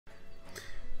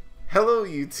Hello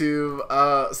YouTube.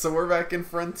 So we're back in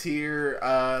Frontier.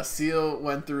 Seal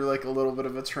went through like a little bit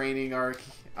of a training arc,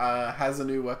 has a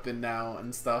new weapon now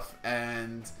and stuff,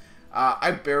 and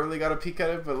I barely got a peek at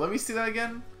it, but let me see that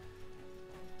again.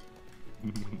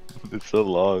 It's so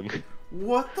long.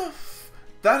 What the f—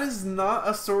 That is not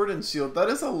a sword and shield, that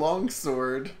is a long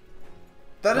sword.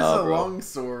 That is a bro. long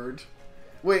sword.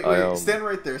 Wait, stand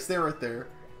right there, stand right there.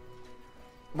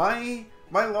 My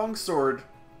long sword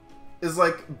is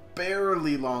like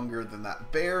barely longer than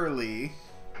that. Barely.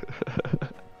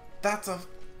 That's a—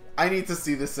 I need to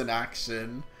see this in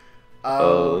action.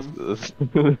 Okay,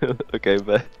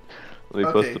 bet. Let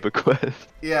me post the bequest.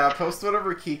 Yeah, post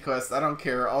whatever key quest. I don't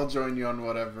care. I'll join you on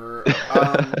whatever.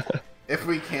 If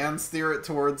we can steer it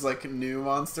towards like new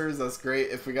monsters, that's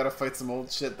great. If we gotta fight some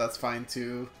old shit, that's fine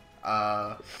too.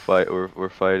 We're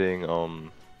fighting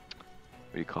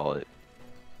what do you call it?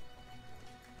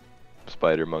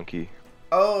 Spider monkey.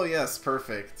 Oh yes,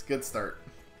 perfect. Good start.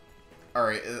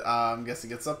 Alright, I'm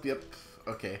guessing it's up. Yep.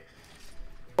 Okay.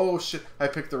 Oh shit, I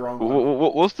picked the wrong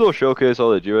one. We'll still showcase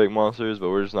all the G rank monsters, but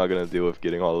we're just not gonna deal with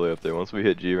getting all the way up there. Once we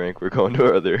hit G rank, we're going to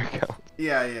our other account.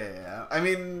 Yeah. I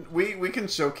mean, we can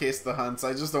showcase the hunts.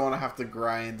 I just don't want to have to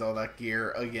grind all that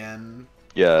gear again.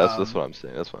 Yeah, that's what I'm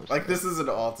saying. That's what I'm saying. Like, this is an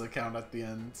alt account at the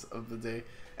end of the day.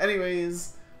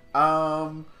 Anyways,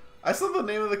 I saw the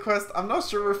name of the quest. I'm not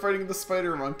sure we're fighting the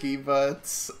spider monkey,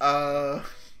 but I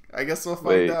guess we'll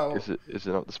find out. Is it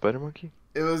not the spider monkey?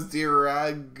 It was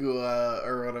Diragua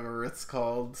or whatever it's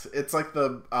called. It's like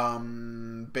the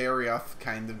Barioth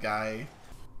kind of guy.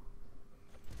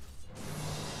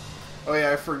 Oh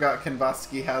yeah, I forgot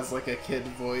Kanbasky has like a kid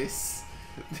voice.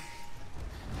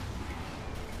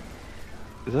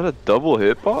 Is that a double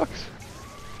hitbox?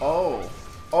 Oh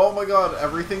my god,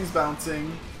 everything's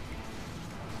bouncing.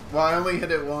 Well, I only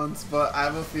hit it once, but I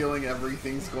have a feeling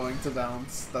everything's going to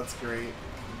bounce. That's great.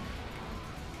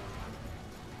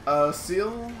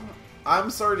 Seal, I'm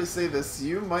sorry to say this,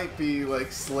 you might be,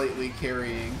 like, slightly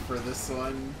carrying for this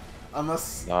one.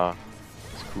 Unless... Nah,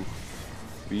 it's cool.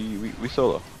 We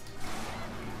solo.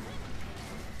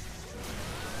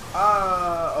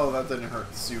 Oh, that didn't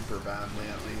hurt super badly,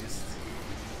 at least.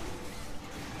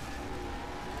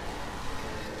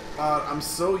 I'm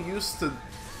so used to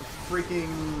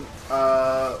freaking,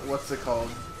 what's it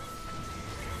called?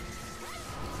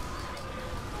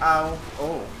 Ow.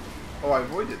 Oh, I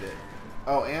avoided it.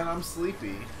 Oh, and I'm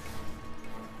sleepy.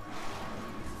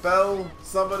 Bell,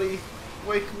 somebody,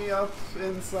 wake me up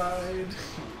inside.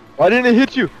 Why didn't it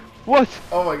hit you? What?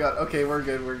 Oh my god, okay, we're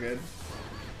good.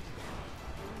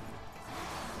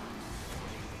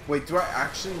 Wait, do I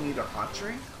actually need a hot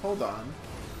drink? Hold on.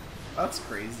 That's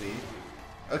crazy.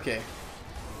 Okay.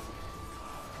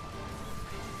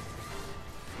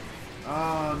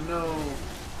 Oh no.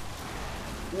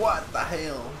 What the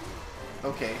hell?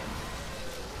 Okay.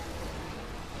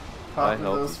 Popping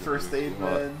those first aid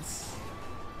meds.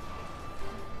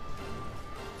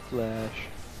 Flash.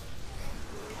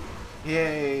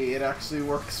 Yay, it actually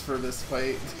works for this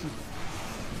fight.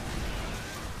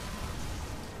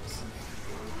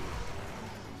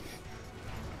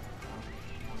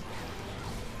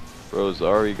 Bro,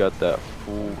 Zari got that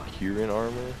full Kieran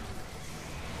armor.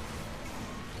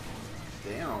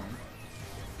 Damn.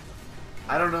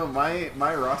 I don't know, my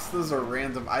Rastas are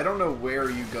random. I don't know where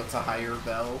you go to hire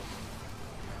Bell.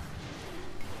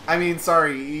 I mean,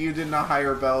 sorry, you did not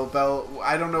hire Bell. Bell,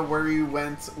 I don't know where you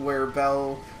went where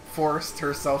Bell forced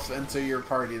herself into your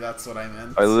party. That's what I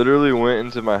meant. I literally went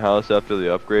into my house after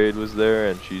the upgrade was there,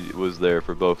 and she was there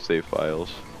for both save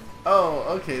files. Oh,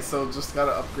 okay, so just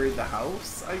gotta upgrade the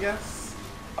house, I guess?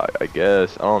 I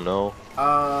guess. I don't know.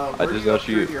 I just know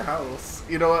she your house.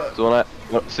 You know what? So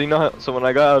when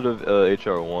I got out of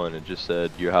HR1, it just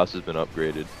said your house has been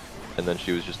upgraded, and then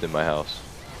she was just in my house.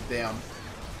 Damn.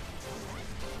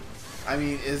 I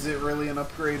mean, is it really an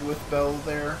upgrade with Bell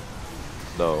there?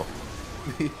 No.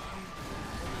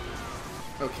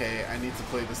 Okay, I need to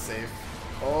play this safe.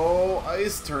 Oh,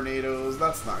 ice tornadoes.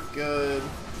 That's not good.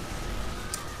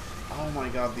 Oh my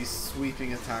god, these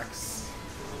sweeping attacks.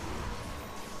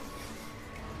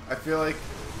 I feel like...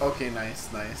 Okay, nice.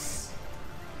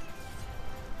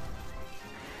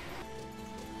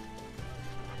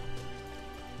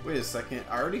 Wait a second,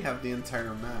 I already have the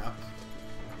entire map.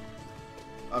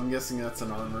 I'm guessing that's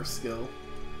an armor skill.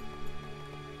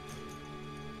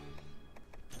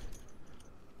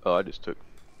 Oh, I just took...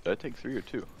 Did I take 3 or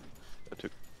 2? Okay,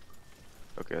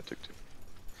 I took 2.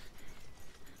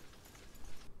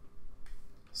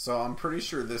 So I'm pretty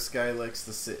sure this guy likes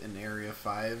to sit in Area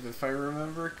 5, if I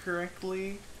remember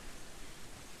correctly.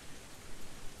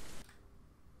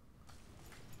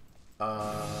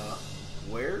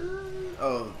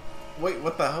 Oh, wait,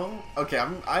 what the hell? Okay,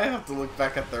 I have to look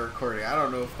back at the recording. I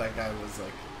don't know if that guy was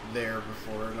like there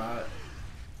before or not.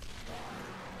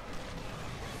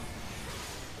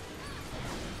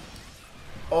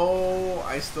 Oh,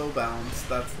 I still bounced.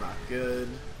 That's not good.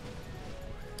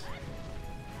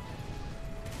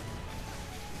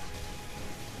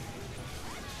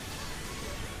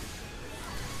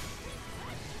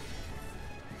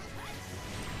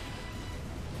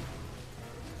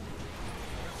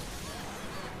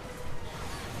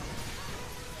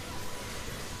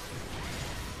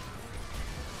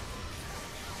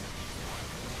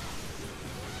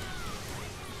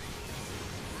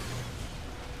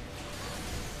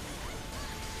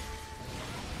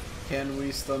 Can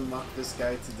we stun lock this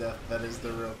guy to death? That is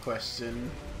the real question.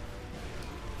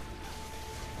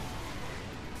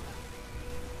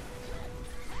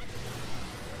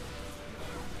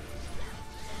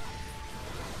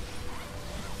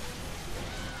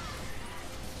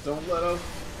 Don't let up.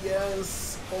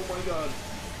 Yes. Oh my god.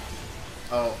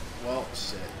 Oh, well,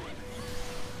 shit.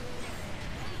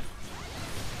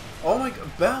 Oh my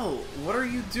god. Belle, what are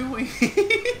you doing?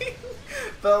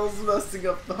 Belle's messing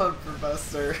up the hunt,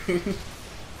 Professor.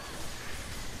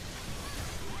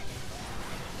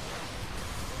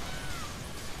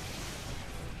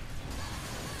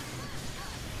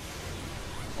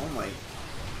 Oh my.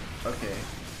 Okay.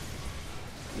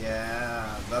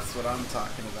 Yeah, that's what I'm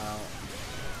talking about.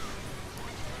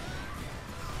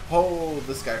 Oh,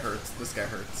 this guy hurts. This guy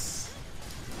hurts.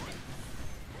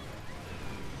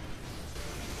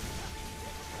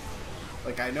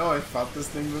 Like, I know I've fought this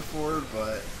thing before,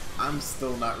 but I'm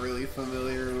still not really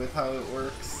familiar with how it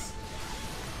works.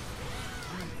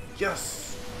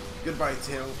 Yes! Goodbye,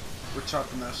 Tail. We're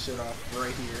chopping that shit off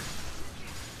right here.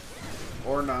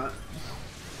 Or not.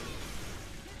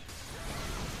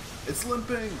 It's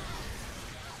limping!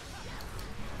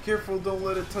 Careful, don't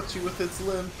let it touch you with its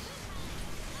limp.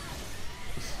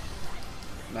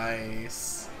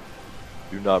 Nice.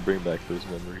 Do not bring back those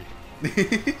memories.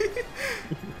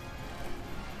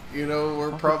 You know,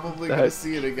 we're probably gonna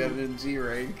see it again in G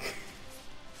rank.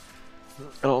 I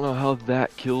don't know how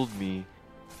that killed me,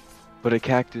 but a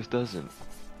cactus doesn't.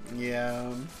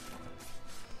 Yeah.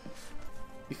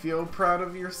 You feel proud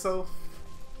of yourself?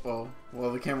 Well,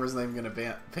 the camera's not even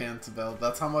gonna pan to Belle.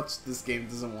 That's how much this game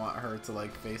doesn't want her to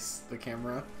like face the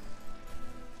camera.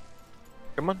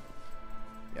 Come on.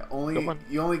 Yeah,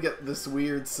 you only get this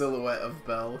weird silhouette of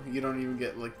Belle. You don't even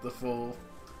get like the full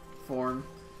form.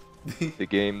 The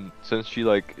game, since she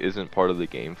like isn't part of the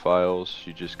game files,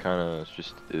 she just kind of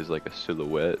is like a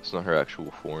silhouette. It's not her actual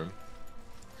form.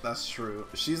 That's true.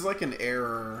 She's like an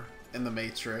error in the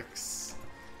Matrix.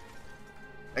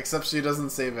 Except she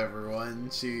doesn't save everyone.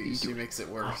 She makes it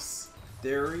worse.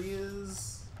 There he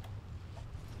is.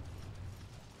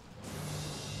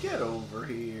 Get over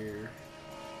here.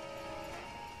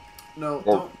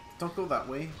 No, don't go that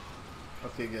way.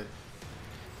 Okay, good.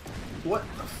 What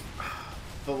the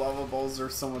The lava balls are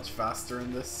so much faster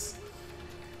in this.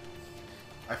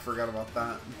 I forgot about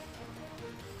that.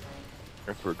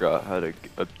 I forgot how to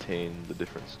obtain the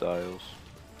different styles.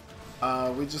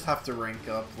 We just have to rank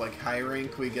up. Like high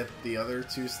rank we get the other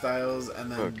two styles,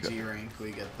 and then G rank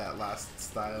we get that last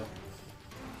style.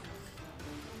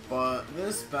 But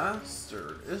this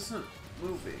bastard isn't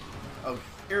moving. Oh,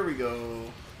 here we go.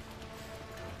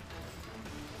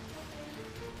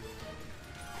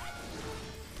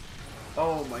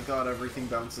 Oh my god, everything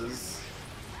bounces.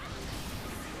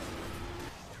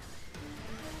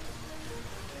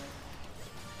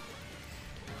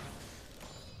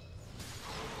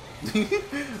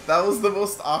 That was the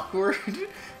most awkward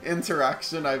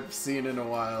interaction I've seen in a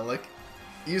while. Like,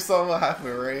 you saw what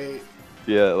happened, right?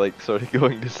 Yeah, like started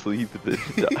going to sleep and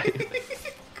then died.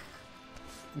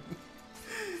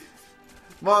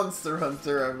 Monster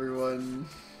Hunter, everyone.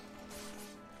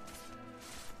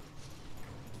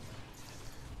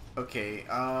 Okay,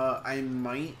 I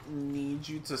might need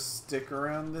you to stick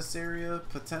around this area,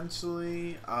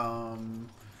 potentially,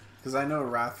 because I know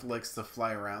Wrath likes to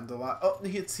fly around a lot. Oh,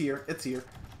 it's here, it's here.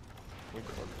 Oh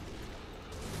god.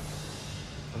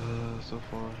 So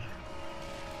far.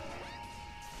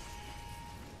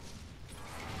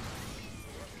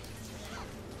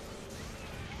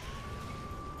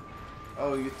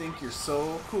 Oh, you think you're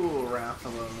so cool,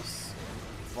 Rathalos.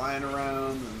 Flying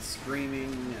around and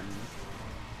screaming and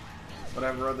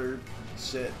whatever other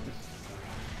shit.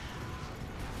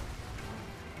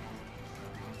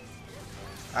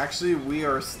 Actually, we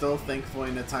are still thankful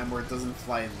in a time where it doesn't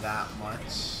fly that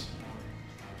much.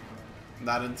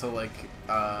 Not until like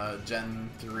Gen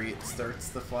 3 it starts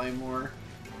to fly more.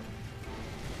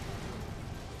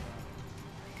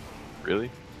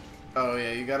 Really? Oh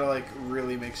yeah, you gotta like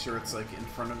really make sure it's like in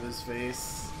front of his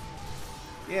face.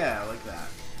 Yeah, like that.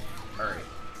 Alright.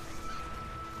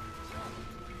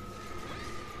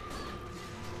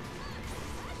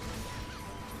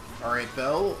 Alright,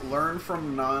 Bell, learn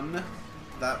from none.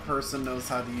 That person knows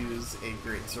how to use a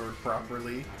greatsword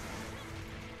properly.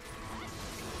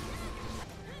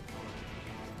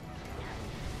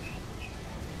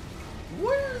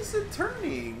 Where is it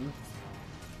turning?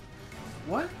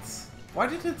 What? Why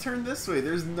did it turn this way?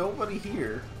 There's nobody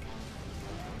here.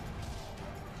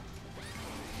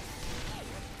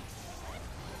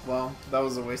 Well, that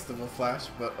was a waste of a flash,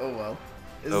 but oh well.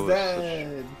 Is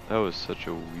dead. That was such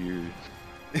a weird.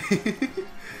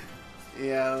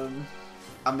 Yeah,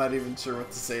 I'm not even sure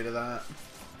what to say to that.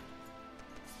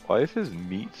 Why is his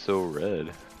meat so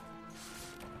red?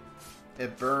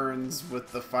 It burns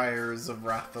with the fires of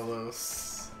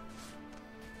Rathalos.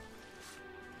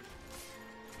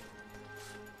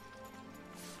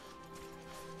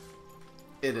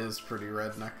 It is pretty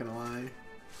red, not gonna lie.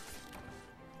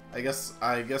 I guess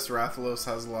Rathalos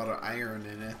has a lot of iron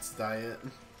in its diet.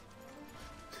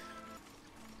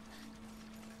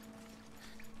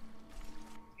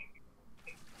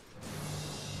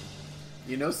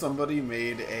 You know, somebody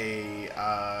made a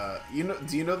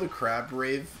do you know the Crab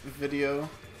Rave video?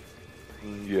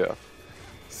 Yeah.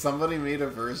 Somebody made a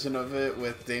version of it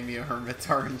with Daimyo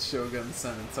Hermitar and Shogun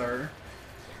Centaur.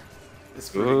 It's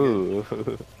pretty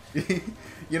good.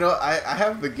 You know, I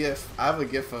have the GIF. I have a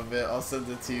GIF of it. I'll send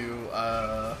it to you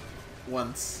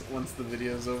once the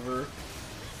video's over.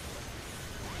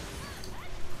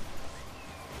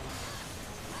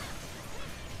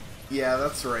 Yeah,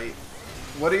 that's right.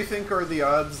 What do you think are the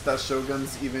odds that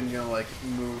Shogun's even gonna like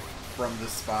move from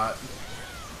this spot?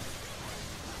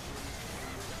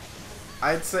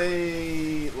 I'd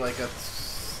say like a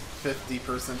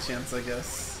 50% chance, I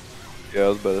guess. Yeah, I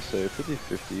was about to say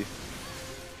 50-50.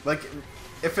 Like,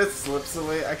 if it slips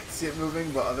away, I can see it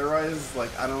moving, but otherwise,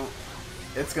 like, I don't...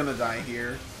 It's gonna die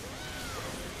here.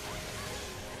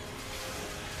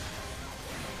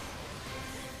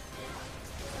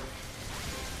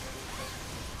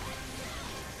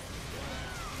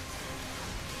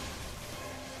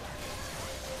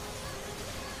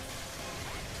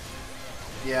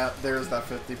 Yeah, there's that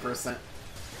 50%.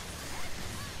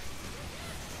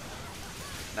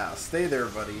 Now, stay there,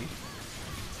 buddy.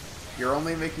 You're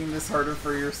only making this harder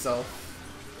for yourself.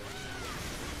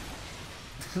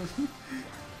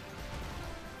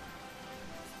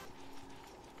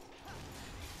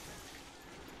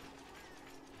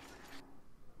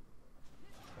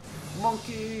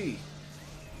 Monkey!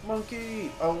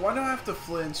 Monkey! Oh, why do I have to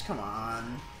flinch? Come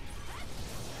on.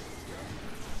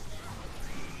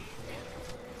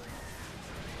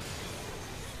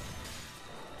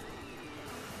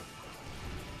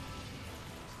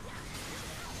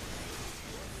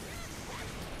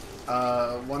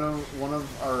 One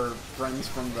of our friends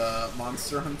from the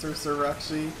Monster Hunter server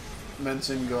actually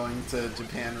mentioned going to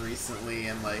Japan recently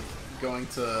and like going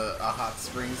to a hot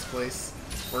springs place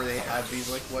where they had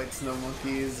these like white snow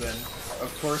monkeys, and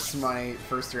of course my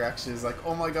first reaction is like,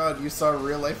 oh my god, you saw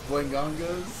real life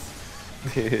Boingongas?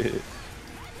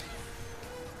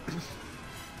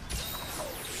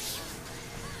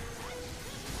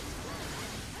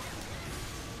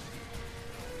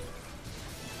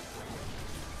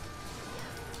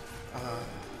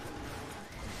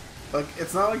 Like,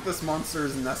 it's not like this monster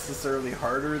is necessarily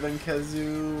harder than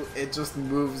Kezu, it just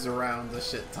moves around a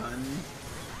shit ton.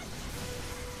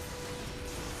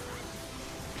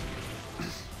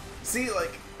 See,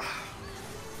 like,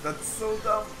 that's so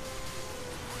dumb.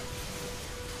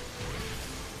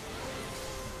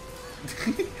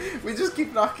 We just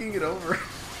keep knocking it over.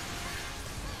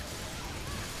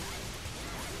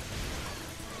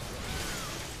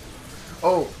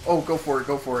 Oh, go for it,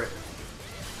 go for it.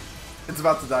 It's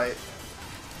about to die.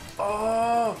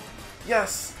 Oh,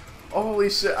 yes. Oh, holy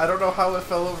shit. I don't know how it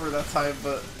fell over that time,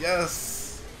 but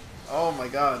yes. Oh my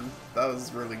god. That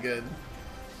was really good.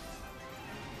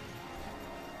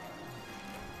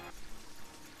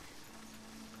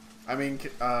 I mean,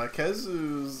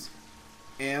 Kezu's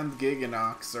and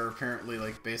Giganox are apparently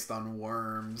like based on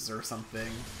worms or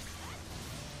something.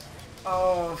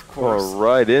 Oh, of course. Oh,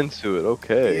 right into it.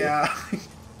 Okay. Yeah.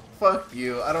 Fuck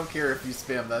you. I don't care if you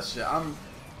spam that shit. I'm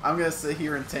gonna sit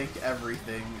here and tank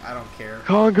everything. I don't care.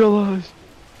 Congolas!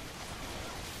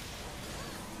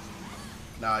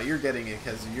 Nah, you're getting it,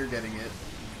 Kezu. You're getting it.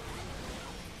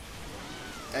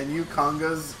 And you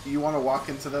Congas, you want to walk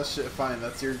into that shit? Fine,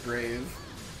 that's your grave.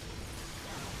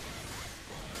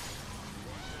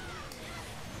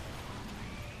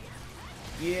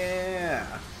 Yeah.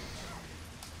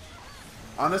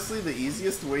 Honestly, the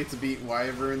easiest way to beat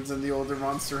wyverns in the older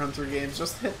Monster Hunter games,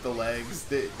 just hit the legs.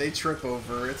 They trip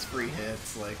over, it's free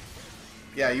hits, like...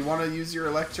 Yeah, you want to use your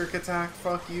electric attack?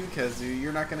 Fuck you, Kezu.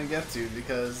 You're not going to get to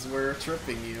because we're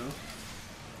tripping you.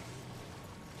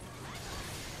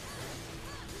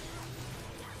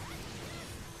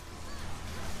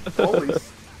 Holy...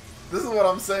 This is what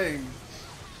I'm saying.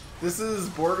 This is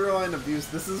borderline abuse.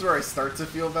 This is where I start to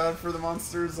feel bad for the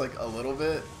monsters, like, a little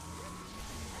bit.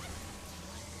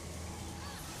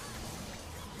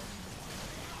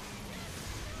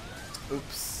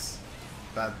 Oops.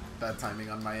 Bad timing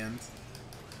on my end.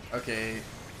 Okay.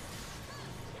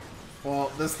 Well,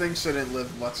 this thing shouldn't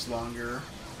live much longer.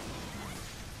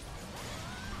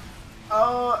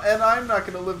 Oh, and I'm not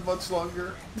gonna live much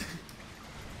longer.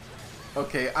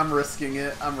 Okay, I'm risking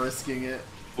it. I'm risking it.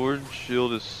 Sword and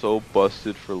Shield is so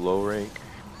busted for low rank.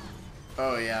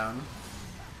 Oh, yeah.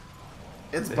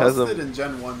 It's busted in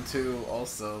Gen 1 too,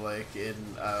 also, like in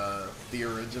the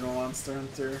original Monster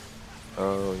Hunter.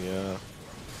 Oh, yeah.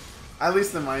 At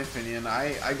least in my opinion,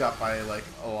 I got by, like,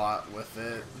 a lot with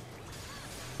it.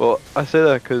 Well, I say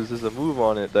that because there's a move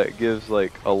on it that gives,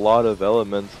 like, a lot of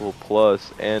elemental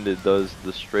plus, and it does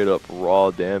the straight up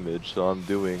raw damage, so I'm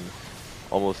doing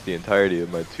almost the entirety of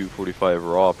my 245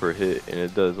 raw per hit, and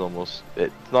it does almost,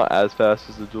 it's not as fast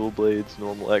as the dual blades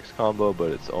normal X combo,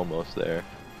 but it's almost there.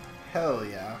 Hell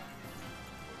yeah.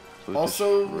 So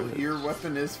also, your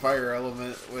weapon is fire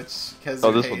element, which Kezu hates.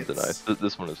 Oh, this one's a nice,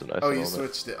 this one is a nice Oh, element. you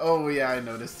switched it. Oh yeah, I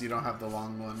noticed you don't have the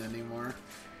long one anymore.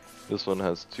 This one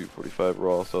has 245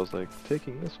 raw, so I was like,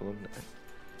 taking this one.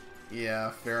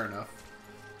 Yeah, fair enough.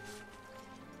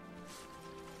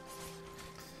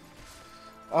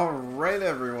 Alright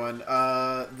everyone,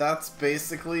 that's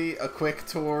basically a quick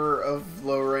tour of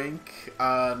low rank.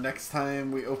 Next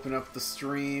time we open up the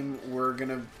stream, we're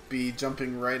gonna be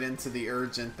jumping right into the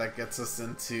urgent that gets us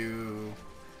into...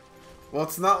 Well,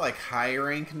 it's not like high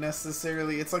rank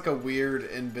necessarily, it's like a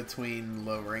weird in-between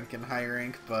low rank and high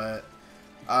rank, but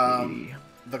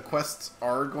the quests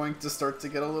are going to start to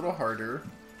get a little harder.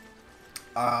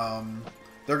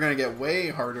 They're gonna get way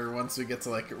harder once we get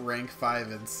to like rank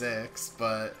 5 and 6,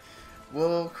 but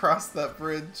we'll cross that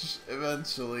bridge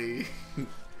eventually.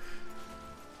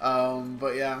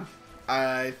 But yeah,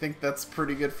 I think that's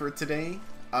pretty good for today.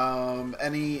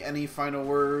 Any final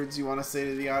words you want to say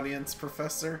to the audience,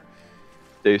 Professor?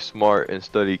 Stay smart and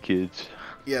study, kids.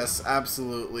 Yes,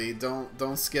 absolutely.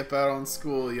 Don't skip out on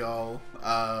school, y'all.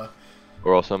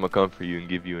 Or else I'm gonna come for you and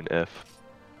give you an F.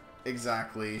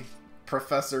 Exactly.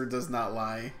 Professor does not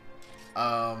lie.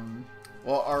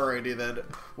 Well, alrighty then.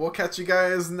 We'll catch you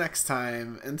guys next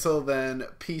time. Until then,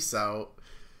 peace out.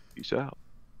 Peace out.